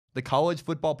The college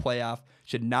football playoff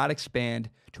should not expand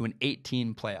to an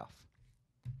 8-team playoff.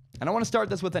 And I want to start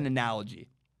this with an analogy.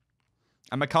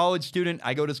 I'm a college student.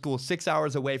 I go to school 6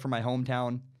 hours away from my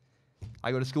hometown.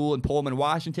 I go to school in Pullman,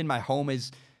 Washington. My home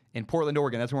is in Portland,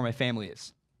 Oregon. That's where my family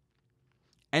is.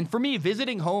 And for me,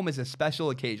 visiting home is a special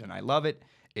occasion. I love it.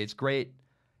 It's great.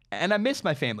 And I miss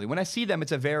my family. When I see them,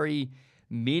 it's a very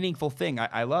meaningful thing.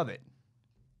 I love it.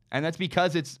 And that's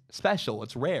because it's special.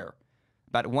 It's rare.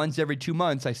 About once every 2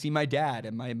 months, I see my dad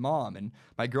and my mom and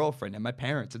my girlfriend and my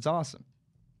parents. It's awesome.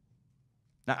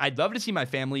 Now, I'd love to see my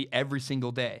family every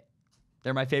single day.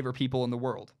 They're my favorite people in the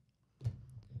world.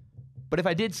 But if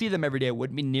I did see them every day, it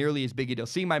wouldn't be nearly as big a deal.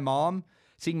 Seeing my mom,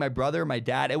 seeing my brother, my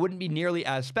dad, it wouldn't be nearly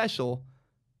as special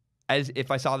as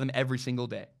if I saw them every single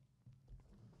day.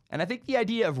 And I think the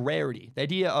idea of rarity, the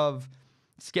idea of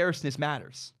scarceness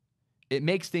matters. It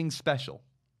makes things special.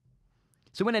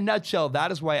 So in a nutshell,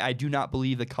 that is why I do not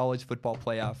believe the college football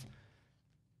playoff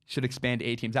should expand to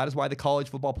 8 teams. That is why the college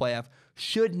football playoff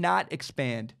should not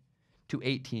expand to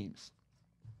 8 teams.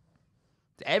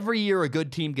 Every year, a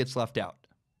good team gets left out.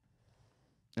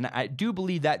 And I do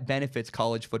believe that benefits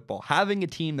college football. Having a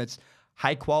team that's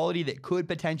high quality that could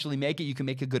potentially make it, you can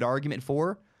make a good argument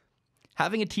for.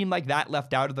 Having a team like that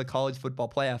left out of the college football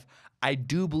playoff, I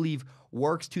do believe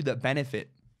works to the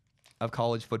benefit of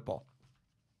college football.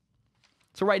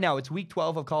 So right now, it's week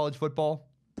 12 of college football.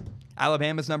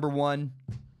 Alabama's number 1.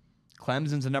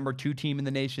 Clemson's the number 2 team in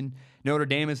the nation. Notre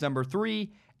Dame is number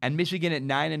 3. And Michigan at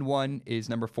 9-1 is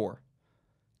number 4.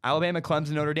 Alabama,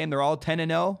 Clemson, Notre Dame, they're all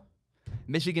 10-0.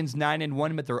 Michigan's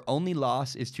 9-1, but their only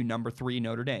loss is to number 3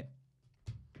 Notre Dame.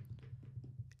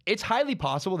 It's highly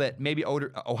possible that maybe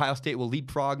Ohio State will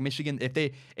leapfrog Michigan.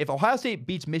 If Ohio State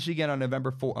beats Michigan on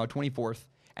November 24th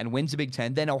and wins the Big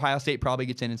Ten, then Ohio State probably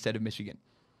gets in instead of Michigan.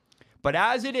 But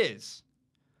as it is,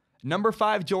 number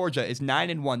 5 Georgia is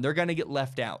 9-1. They're going to get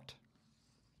left out.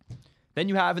 Then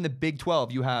you have in the Big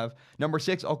 12, you have number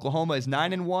 6 Oklahoma is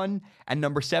 9-1, and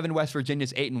number 7 West Virginia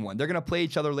is 8-1. They're going to play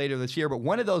each other later this year, but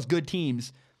one of those good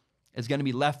teams is going to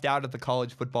be left out of the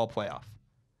college football playoff.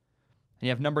 And you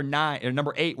have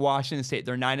number 8 Washington State.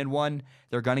 They're 9-1.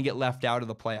 They're going to get left out of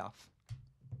the playoff.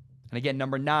 And again,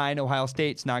 number 9 Ohio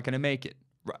State's not going to make it.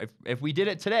 If we did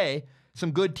it today,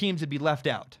 some good teams would be left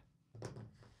out.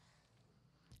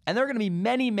 And there are going to be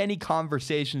many, many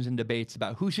conversations and debates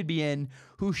about who should be in,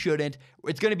 who shouldn't.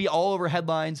 It's going to be all over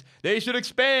headlines. They should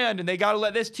expand, and they got to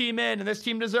let this team in, and this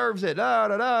team deserves it. Da,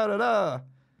 da, da, da, da.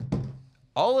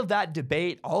 All of that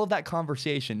debate, all of that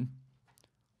conversation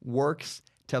works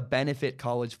to benefit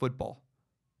college football.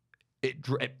 It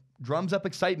drums up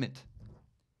excitement.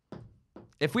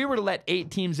 If we were to let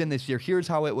 8 teams in this year, here's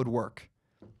how it would work.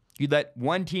 You'd let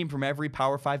 1 team from every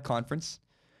Power 5 conference.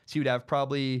 So you'd have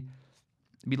probably...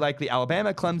 be likely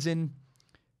Alabama, Clemson,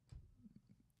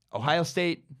 Ohio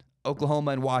State,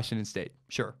 Oklahoma, and Washington State.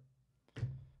 Sure.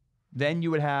 Then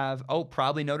you would have,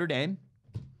 probably Notre Dame.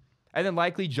 And then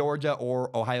likely Georgia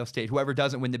or Ohio State, whoever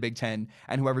doesn't win the Big Ten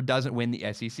and whoever doesn't win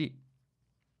the SEC.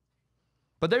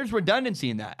 But there's redundancy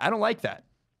in that. I don't like that.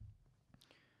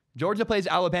 Georgia plays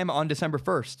Alabama on December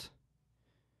 1st.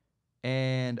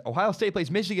 And Ohio State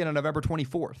plays Michigan on November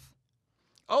 24th.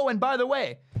 Oh, and by the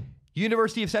way,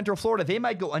 University of Central Florida, they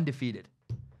might go undefeated.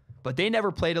 But they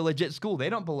never played a legit school. They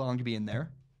don't belong to be in there.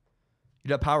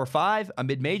 You'd have Power 5, a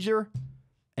mid-major,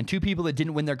 and 2 people that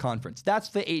didn't win their conference. That's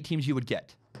the 8 teams you would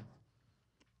get.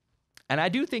 And I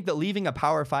do think that leaving a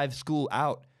Power 5 school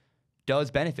out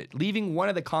does benefit. Leaving one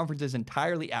of the conferences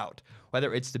entirely out,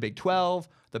 whether it's the Big 12,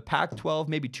 the Pac-12,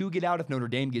 maybe 2 get out if Notre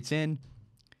Dame gets in.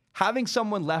 Having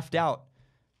someone left out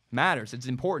matters. It's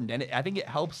important, and I think it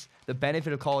helps the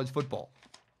benefit of college football.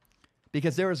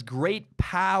 Because there is great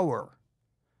power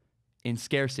in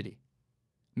scarcity.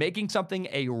 Making something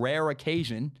a rare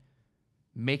occasion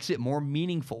makes it more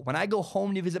meaningful. When I go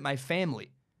home to visit my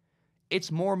family,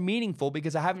 it's more meaningful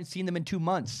because I haven't seen them in 2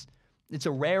 months. It's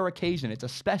a rare occasion. It's a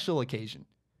special occasion.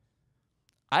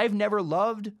 I've never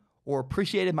loved or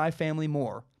appreciated my family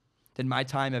more than my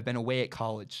time I've been away at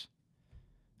college.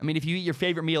 I mean, if you eat your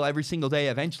favorite meal every single day,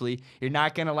 eventually, you're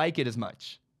not going to like it as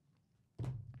much.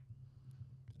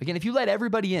 Again, if you let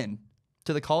everybody in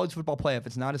to the college football playoff,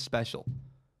 it's not as special.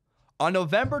 On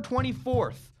November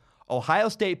 24th, Ohio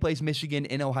State plays Michigan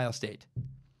in Ohio State.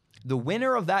 The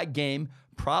winner of that game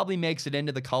probably makes it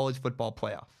into the college football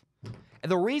playoff.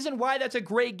 And the reason why that's a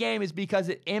great game is because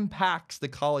it impacts the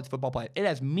college football playoff. It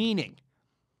has meaning.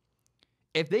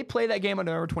 If they play that game on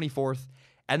November 24th,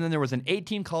 and then there was an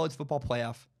 8-team college football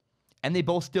playoff, and they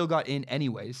both still got in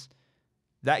anyways,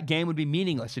 that game would be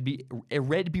meaningless. It'd be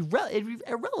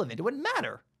irrelevant. It wouldn't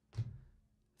matter.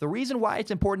 The reason why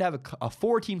it's important to have a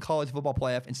 4-team college football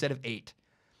playoff instead of 8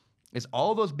 is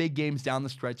all those big games down the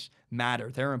stretch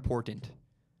matter. They're important.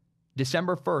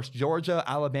 December 1st, Georgia,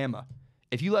 Alabama.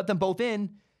 If you let them both in,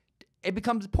 it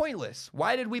becomes pointless.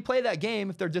 Why did we play that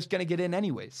game if they're just going to get in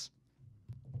anyways?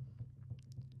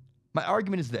 My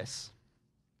argument is this.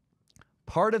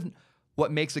 Part of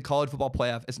what makes the college football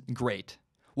playoff is great.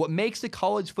 What makes the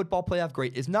college football playoff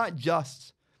great is not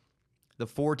just the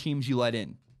 4 teams you let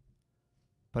in,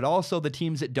 but also the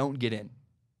teams that don't get in.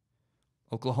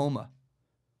 Oklahoma,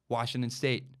 Washington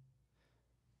State,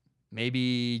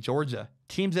 maybe Georgia.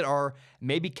 Teams that are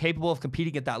maybe capable of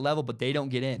competing at that level, but they don't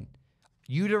get in.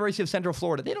 University of Central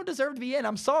Florida, they don't deserve to be in.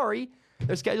 I'm sorry.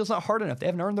 Their schedule's not hard enough. They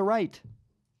haven't earned the right.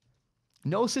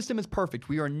 No system is perfect.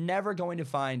 We are never going to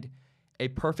find a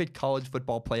perfect college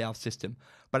football playoff system.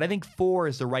 But I think 4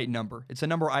 is the right number. It's a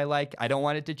number I like. I don't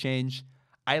want it to change.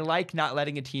 I like not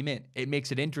letting a team in. It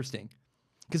makes it interesting.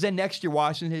 Because then next year,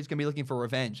 Washington is going to be looking for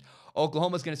revenge.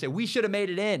 Oklahoma's going to say, we should have made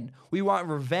it in. We want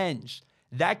revenge.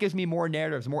 That gives me more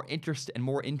narratives, more interest, and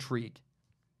more intrigue.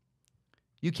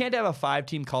 You can't have a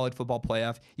 5-team college football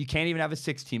playoff. You can't even have a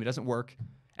 6-team. It doesn't work.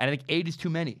 And I think 8 is too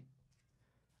many.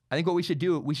 I think what we should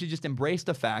do, we should just embrace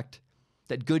the fact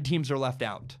that good teams are left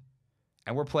out.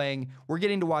 And we're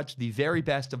getting to watch the very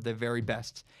best of the very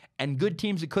best. And good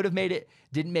teams that could have made it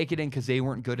didn't make it in because they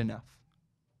weren't good enough.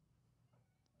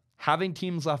 Having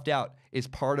teams left out is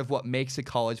part of what makes the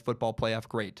college football playoff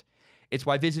great. It's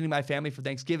why visiting my family for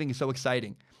Thanksgiving is so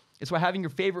exciting. It's why having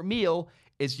your favorite meal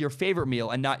is your favorite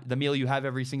meal and not the meal you have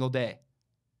every single day.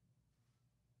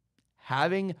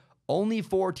 Having only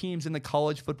 4 teams in the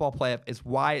college football playoff is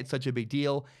why it's such a big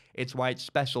deal. It's why it's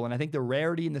special. And I think the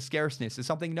rarity and the scarceness is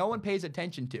something no one pays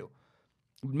attention to.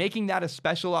 Making that a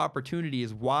special opportunity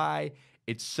is why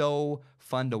it's so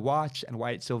fun to watch and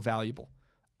why it's so valuable.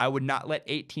 I would not let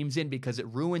 8 teams in because it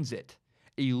ruins it.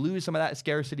 You lose some of that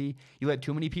scarcity. You let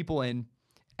too many people in,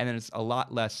 and then it's a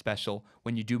lot less special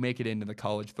when you do make it into the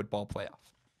college football playoff.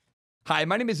 Hi,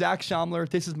 my name is Zach Schaumler.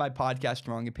 This is my podcast,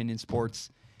 Strong Opinion Sports.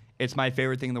 It's my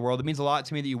favorite thing in the world. It means a lot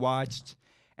to me that you watched.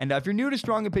 And if you're new to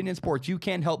Strong Opinion Sports, you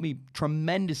can help me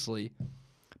tremendously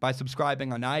by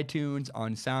subscribing on iTunes,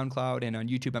 on SoundCloud, and on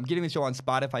YouTube. I'm getting the show on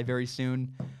Spotify very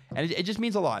soon, and it just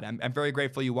means a lot. I'm very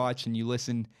grateful you watch and you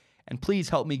listen, and please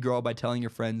help me grow by telling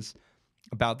your friends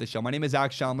about this show. My name is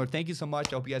Zach Schaumler. Thank you so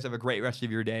much. I hope you guys have a great rest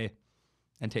of your day,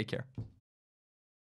 and take care.